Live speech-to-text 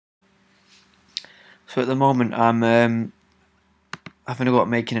So at the moment I'm having a go at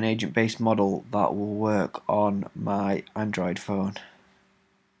making an agent-based model that will work on my Android phone.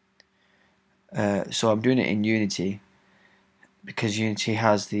 So I'm doing it in Unity because Unity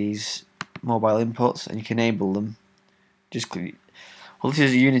has these mobile inputs and you can enable them. Just click. Well, this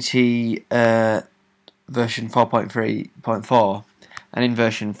is Unity version 4.3.4, and in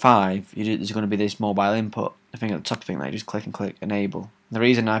version 5 there's going to be this mobile input. I think at the top of it, you just click and click enable. And the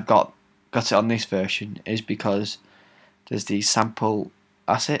reason I've got it on this version is because there's these sample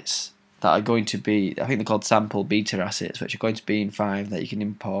assets that are going to be, I think they're called sample beta assets, which are going to be in 5 that you can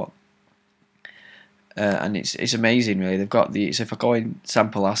import. And it's amazing, really. They've got the, so if I go in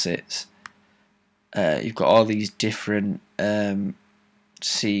sample assets, you've got all these different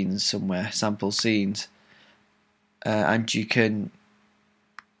scenes somewhere, sample scenes, and you can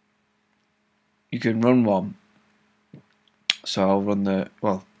run one. So I'll run the,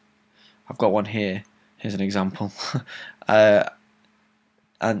 well, I've got one here. Here's an example. And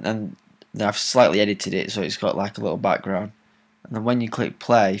I've slightly edited it so it's got like a little background. And then when you click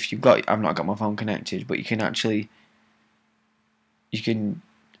play, if you've got, I've not got my phone connected, but you can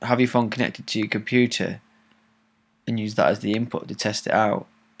have your phone connected to your computer and use that as the input to test it out.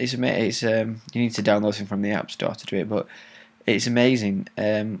 It's you need to download it from the App Store to do it, but it's amazing.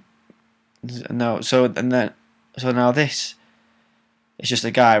 So now this, it's just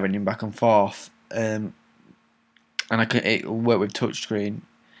a guy running back and forth, and it'll work with touchscreen.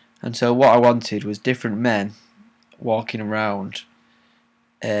 And so what I wanted was different men walking around,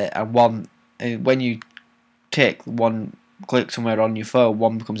 and when you click somewhere on your phone,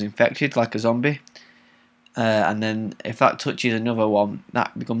 one becomes infected like a zombie, and then if that touches another one,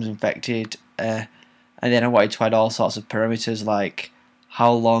 that becomes infected. And then I wanted to add all sorts of parameters like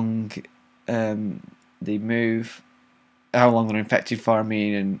how long they move, how long they're infected for,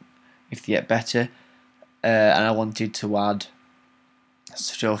 and if they get better. And I wanted to add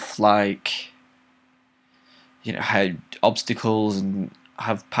stuff like, how obstacles and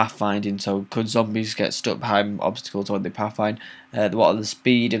have pathfinding. So could zombies get stuck behind obstacles when they pathfind? What are the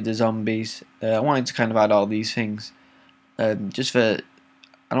speed of the zombies? I wanted to kind of add all these things, just for.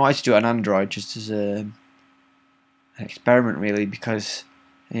 I wanted to do it on Android just as an experiment, really, because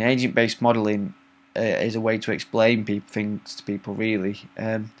agent-based modeling is a way to explain things to people, really.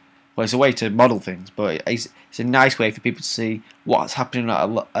 Well, it's a way to model things, but it's a nice way for people to see what's happening at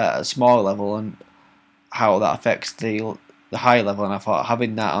a smaller level and how that affects the higher level. And I thought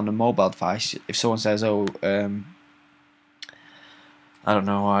having that on a mobile device, if someone says, "Oh, I don't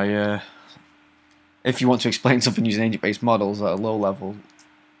know, if you want to explain something using agent-based models at a low level,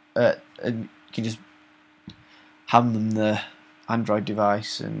 and you can just hand them the Android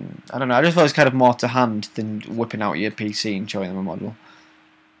device." And I don't know, I just thought it was kind of more to hand than whipping out your PC and showing them a model.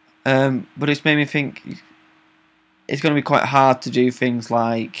 But it's made me think it's going to be quite hard to do things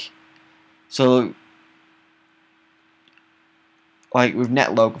like with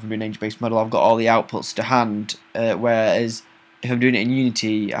NetLogo, if I'm doing an agent-based model, I've got all the outputs to hand, whereas if I'm doing it in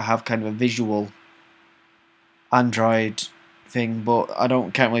Unity, I have kind of a visual Android thing, but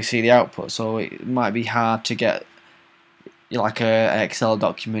can't really see the output, so it might be hard to get like an Excel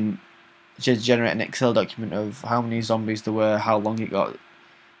document, just generate an Excel document of how many zombies there were, how long it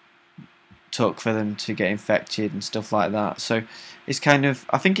took for them to get infected and stuff like that. So it's kind of,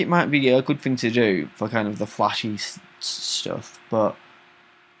 I think it might be a good thing to do for kind of the flashy stuff, but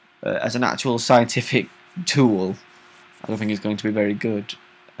as an actual scientific tool, I don't think it's going to be very good.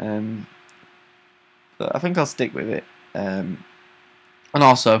 But I think I'll stick with it. And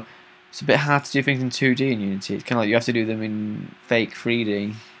also, it's a bit hard to do things in 2D in Unity. It's kind of like you have to do them in fake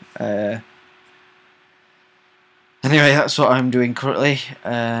 3D. Anyway, that's what I'm doing currently.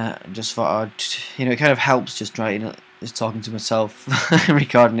 Just thought it kind of helps just writing it, just talking to myself,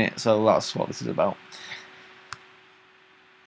 recording it. So that's what this is about.